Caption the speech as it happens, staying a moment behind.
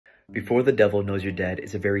Before the Devil Knows You're Dead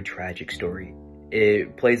is a very tragic story.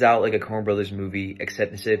 It plays out like a Coen Brothers movie,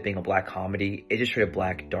 except instead of being a black comedy, it's just straight up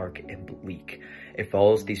black, dark, and bleak. It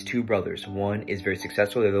follows these two brothers. One is very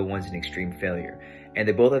successful, the other one's an extreme failure. And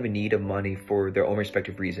they both have a need of money for their own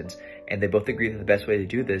respective reasons. And they both agree that the best way to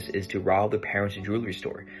do this is to rob their parents' jewelry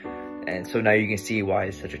store. And so now you can see why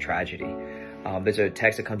it's such a tragedy. There's a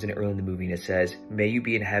text that comes in early in the movie and it says, "May you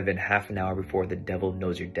be in heaven half an hour before the devil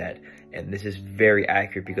knows you're dead." And this is very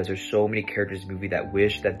accurate because there's so many characters in the movie that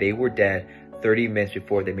wish that they were dead 30 minutes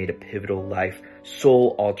before they made a pivotal life,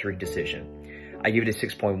 soul-altering decision. I give it a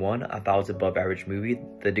 6.1. I thought it was an above average movie.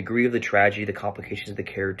 The degree of the tragedy, the complications of the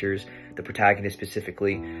characters, the protagonist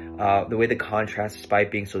specifically, the way the contrast,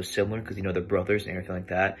 despite being so similar, because you know they're brothers and everything like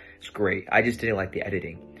that, it's great. I just didn't like the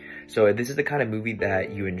editing. So if this is the kind of movie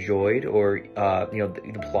that you enjoyed or, you know,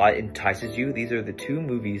 the plot entices you, these are the two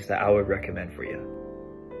movies that I would recommend for you.